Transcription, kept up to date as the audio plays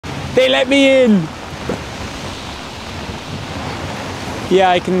They let me in. Yeah,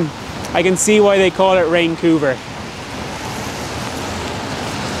 I can see why they call it Raincouver.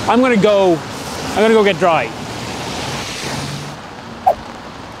 I'm gonna go get dry.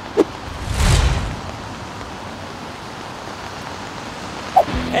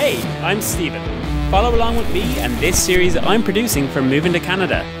 Hey, I'm Stephen. Follow along with me and this series I'm producing for Moving to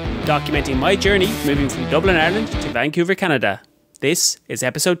Canada, documenting my journey moving from Dublin, Ireland to Vancouver, Canada. This is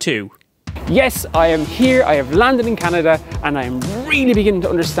episode 2. Yes, I am here, I have landed in Canada, and I am really beginning to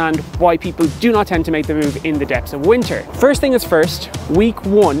understand why people do not tend to make the move in the depths of winter. First thing is first, week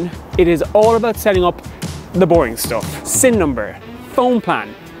 1, it is all about setting up the boring stuff. SIN number, phone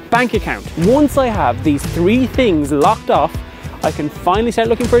plan, bank account. Once I have these 3 things locked off, I can finally start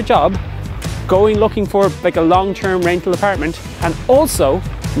looking for a job, going looking for like a long-term rental apartment, and also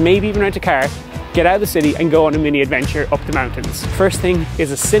maybe even rent a car, get out of the city and go on a mini adventure up the mountains. First thing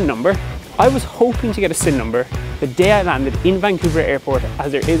is a SIN number. I was hoping to get a SIN number the day I landed in Vancouver Airport,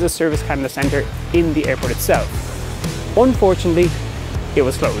 as there is a Service Canada Centre in the airport itself. Unfortunately, it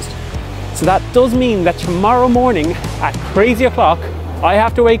was closed. So that does mean that tomorrow morning at crazy o'clock, I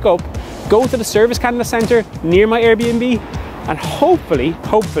have to wake up, go to the Service Canada Centre near my Airbnb, and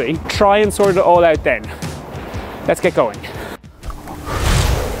hopefully try and sort it all out then. Let's get going.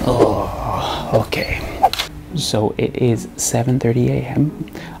 Oh, okay. So it is 7:30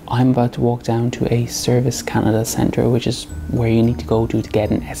 a.m. I'm about to walk down to a Service Canada Centre, which is where you need to go to get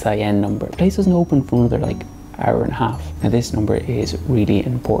an SIN number. The place doesn't open for another like hour and a half. Now this number is really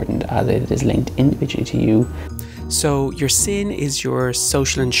important as it is linked individually to you. So your SIN is your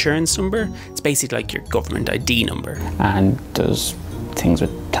social insurance number. It's basically like your government ID number. And does things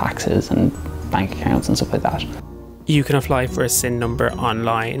with taxes and bank accounts and stuff like that. You can apply for a SIN number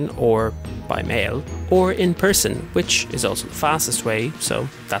online or by mail or in person, which is also the fastest way, so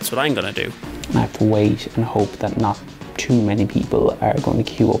that's what I'm gonna do. I have to wait and hope that not too many people are going to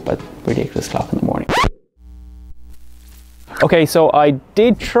queue up at ridiculous o'clock in the morning. Okay, so I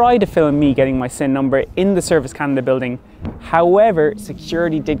did try to film me getting my SIN number in the Service Canada building. However,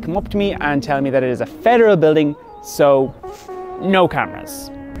 security did come up to me and tell me that it is a federal building, so no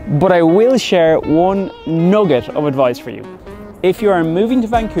cameras. But I will share one nugget of advice for you. If you are moving to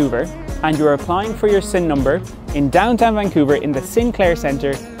Vancouver and you're applying for your SIN number in downtown Vancouver in the Sinclair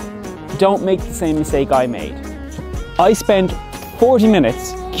Centre, don't make the same mistake I made. I spent 40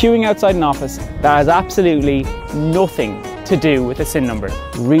 minutes queuing outside an office that has absolutely nothing to do with the SIN number.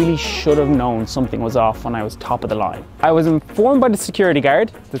 Really should have known something was off when I was top of the line. I was informed by the security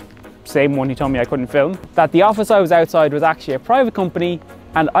guard, the same one who told me I couldn't film, that the office I was outside was actually a private company,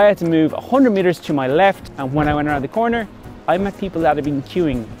 and I had to move 100 meters to my left, and when I went around the corner, I met people that had been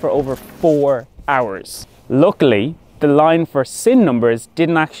queuing for over 4 hours. Luckily, the line for SIN numbers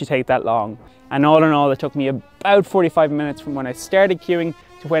didn't actually take that long, and all in all, it took me about 45 minutes from when I started queuing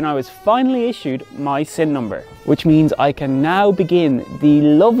to when I was finally issued my SIN number, which means I can now begin the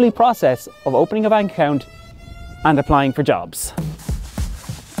lovely process of opening a bank account and applying for jobs.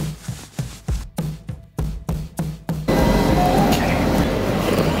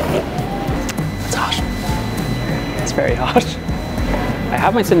 Very hot. I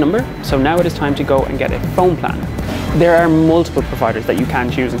have my SIN number, so now it is time to go and get a phone plan. There are multiple providers that you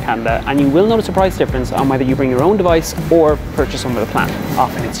can choose in Canada, and you will notice a price difference on whether you bring your own device or purchase one with a plan.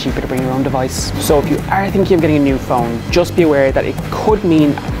 Often it's cheaper to bring your own device. So if you are thinking of getting a new phone, just be aware that it could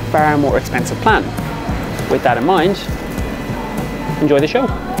mean a far more expensive plan. With that in mind, enjoy the show.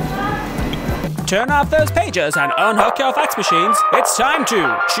 Turn off those pages and unhook your fax machines. It's time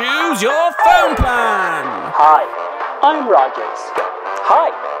to choose your phone plan. Hi, I'm Rogers. Hi,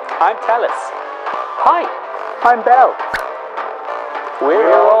 I'm Telus. Hi, I'm Bell.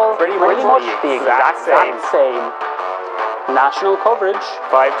 We're all pretty much the exact same. National coverage,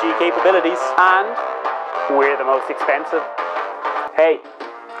 5G capabilities, and we're the most expensive. Hey,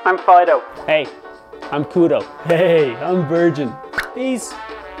 I'm Fido. Hey, I'm Kudo. Hey, I'm Virgin. These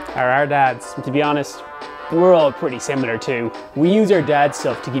are our dads. And to be honest, we're all pretty similar too. We use our dad's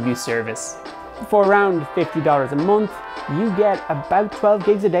stuff to give you service. For around $50 a month, you get about 12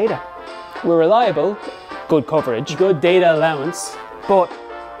 gigs of data. We're reliable, good coverage, good data allowance, but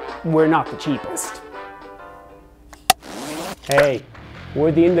we're not the cheapest. Hey,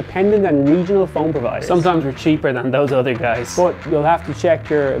 we're the independent and regional phone providers. Sometimes we're cheaper than those other guys, but you'll have to check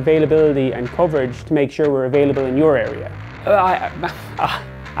your availability and coverage to make sure we're available in your area.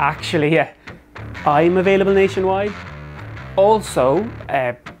 Actually, I'm available nationwide. Also,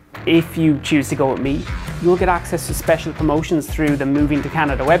 if you choose to go with me, you'll get access to special promotions through the Moving to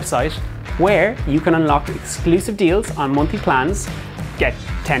Canada website, where you can unlock exclusive deals on monthly plans, get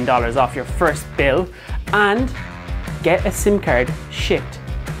 $10 off your first bill, and get a SIM card shipped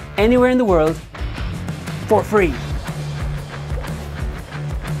anywhere in the world for free.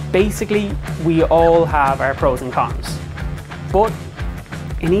 Basically, we all have our pros and cons, but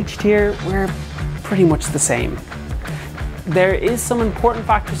in each tier, we're pretty much the same. There is some important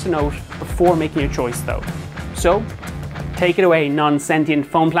factors to note before making your choice though. So, take it away, non-sentient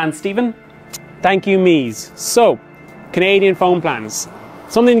phone plan Stephen. Thank you, Mies. So, Canadian phone plans.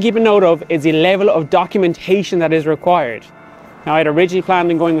 Something to keep a note of is the level of documentation that is required. Now, I had originally planned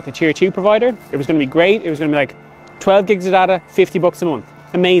on going with the tier 2 provider. It was going to be great. It was going to be like 12 gigs of data, 50 bucks a month.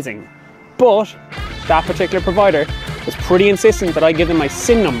 Amazing. But that particular provider was pretty insistent that I give them my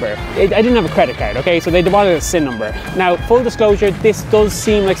SIN number. I didn't have a credit card, okay? So they wanted a SIN number. Now, full disclosure, this does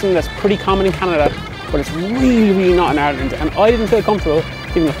seem like something that's pretty common in Canada, but it's really, really not in Ireland. And I didn't feel comfortable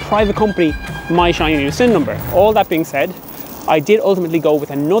giving a private company my shiny new SIN number. All that being said, I did ultimately go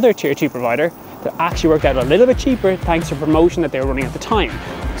with another tier 2 provider that actually worked out a little bit cheaper thanks to a promotion that they were running at the time.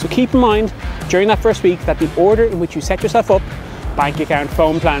 So keep in mind during that first week that the order in which you set yourself up, bank account,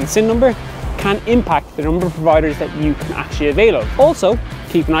 phone plan, SIN number, can impact the number of providers that you can actually avail of. Also,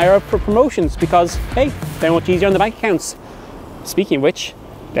 keep an eye out for promotions because, hey, they're much easier on the bank accounts. Speaking of which,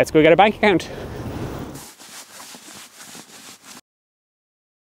 let's go get a bank account.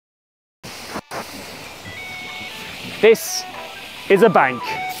 This is a bank.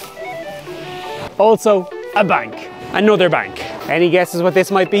 Also a bank. Another bank. Any guesses what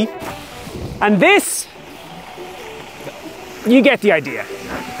this might be? And this, you get the idea.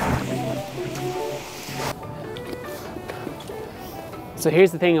 So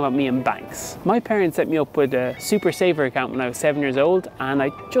here's the thing about me and banks. My parents set me up with a super saver account when I was 7 years old, and I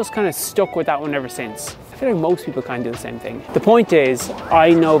just kind of stuck with that one ever since. I feel like most people kind of do the same thing. The point is,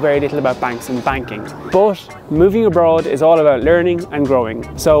 I know very little about banks and banking, but moving abroad is all about learning and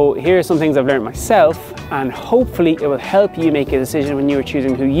growing. So here are some things I've learned myself, and hopefully it will help you make a decision when you are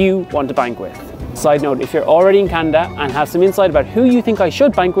choosing who you want to bank with. Side note, if you're already in Canada and have some insight about who you think I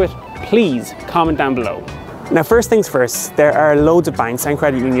should bank with, please comment down below. Now, first things first, there are loads of banks and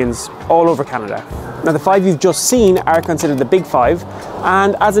credit unions all over Canada. Now, the 5 you've just seen are considered the big 5,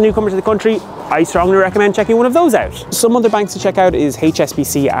 and as a newcomer to the country, I strongly recommend checking one of those out. Some other banks to check out is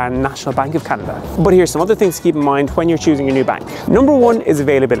HSBC and National Bank of Canada. But here's some other things to keep in mind when you're choosing a new bank. Number 1 is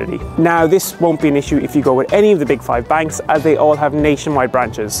availability. Now, this won't be an issue if you go with any of the big 5 banks, as they all have nationwide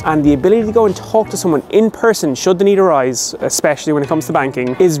branches. And the ability to go and talk to someone in person should the need arise, especially when it comes to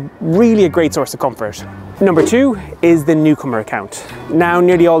banking, is really a great source of comfort. Number 2 is the newcomer account. Now,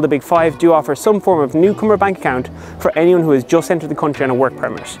 nearly all the big 5 do offer some form of newcomer bank account for anyone who has just entered the country on a work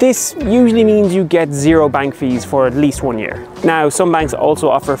permit. This usually means you get 0 bank fees for at least 1 year. Now, some banks also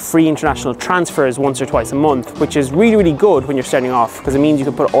offer free international transfers once or twice a month, which is really, really good when you're starting off because it means you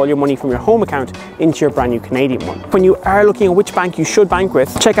can put all your money from your home account into your brand new Canadian one. When you are looking at which bank you should bank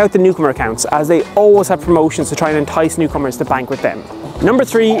with, check out the newcomer accounts, as they always have promotions to try and entice newcomers to bank with them. Number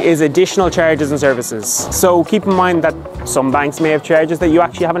 3 is additional charges and services. So keep in mind that some banks may have charges that you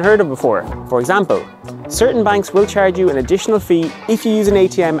actually haven't heard of before. For example, certain banks will charge you an additional fee if you use an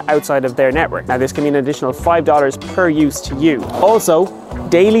ATM outside of their network. Now, this can be an additional $5 per use to you. Also,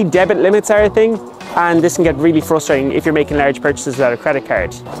 daily debit limits are a thing, and this can get really frustrating if you're making large purchases without a credit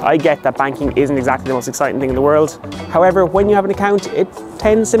card. I get that banking isn't exactly the most exciting thing in the world. However, when you have an account, it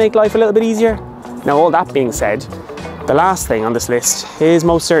tends to make life a little bit easier. Now, all that being said, the last thing on this list is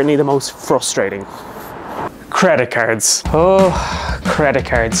most certainly the most frustrating. Credit cards. Oh, credit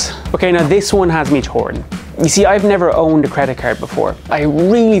cards. Okay, now this one has me torn. You see, I've never owned a credit card before. I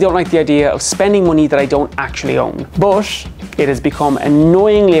really don't like the idea of spending money that I don't actually own. But it has become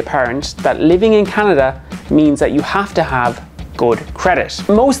annoyingly apparent that living in Canada means that you have to have good credit.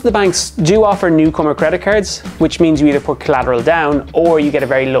 Most of the banks do offer newcomer credit cards, which means you either put collateral down or you get a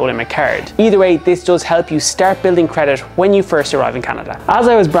very low limit card. Either way, this does help you start building credit when you first arrive in Canada. As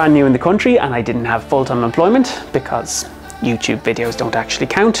I was brand new in the country and I didn't have full-time employment, because YouTube videos don't actually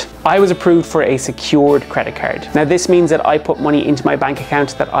count, I was approved for a secured credit card. Now, this means that I put money into my bank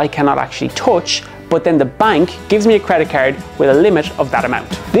account that I cannot actually touch, but then the bank gives me a credit card with a limit of that amount.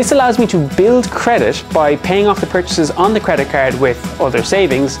 This allows me to build credit by paying off the purchases on the credit card with other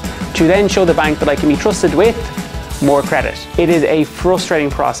savings, to then show the bank that I can be trusted with more credit. It is a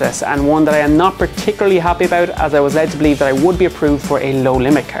frustrating process, and one that I am not particularly happy about, as I was led to believe that I would be approved for a low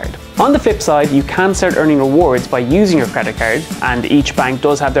limit card. On the flip side, you can start earning rewards by using your credit card, and each bank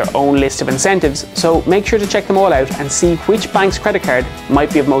does have their own list of incentives, so make sure to check them all out and see which bank's credit card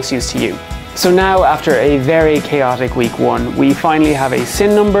might be of most use to you. So now, after a very chaotic week 1, we finally have a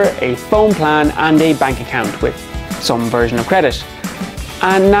SIN number, a phone plan, and a bank account with some version of credit.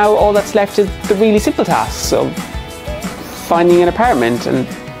 And now all that's left is the really simple tasks of finding an apartment and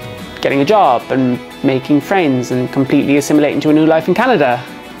getting a job and making friends and completely assimilating to a new life in Canada.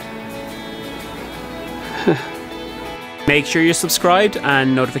 Make sure you're subscribed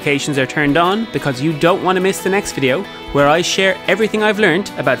and notifications are turned on, because you don't want to miss the next video where I share everything I've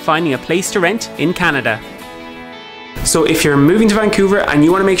learned about finding a place to rent in Canada. So if you're moving to Vancouver and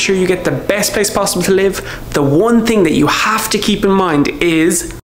you want to make sure you get the best place possible to live, the one thing that you have to keep in mind is